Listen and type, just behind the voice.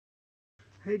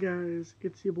Hey guys,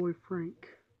 it's your boy Frank.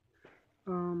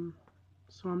 Um,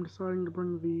 so I'm deciding to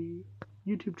bring the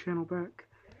YouTube channel back.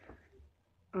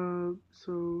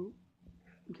 So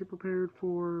get prepared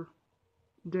for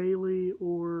daily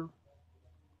or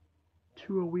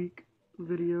 2 a week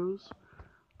videos.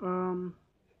 Um,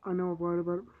 I know I've lied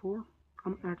about it before.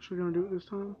 I'm actually gonna do it this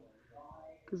time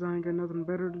because I ain't got nothing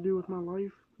better to do with my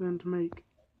life than to make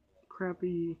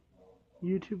crappy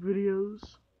YouTube videos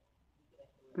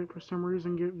that for some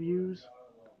reason get views.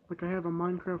 Like I have a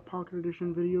Minecraft Pocket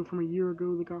Edition video from a year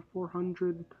ago that got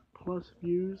 400 plus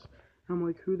views. And I'm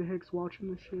like, who the heck's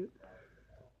watching this shit?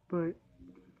 But,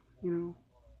 you know,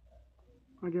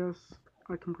 I guess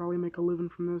I can probably make a living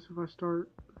from this if I start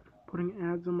putting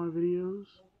ads on my videos.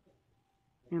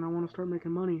 And I want to start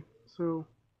making money. So,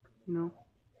 you know,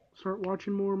 start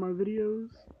watching more of my videos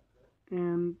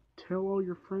and tell all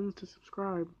your friends to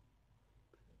subscribe.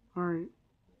 Alright,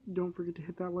 don't forget to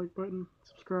hit that like button,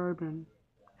 subscribe, and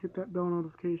hit that bell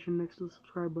notification next to the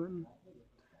subscribe button.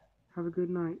 Have a good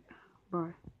night.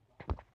 Bye.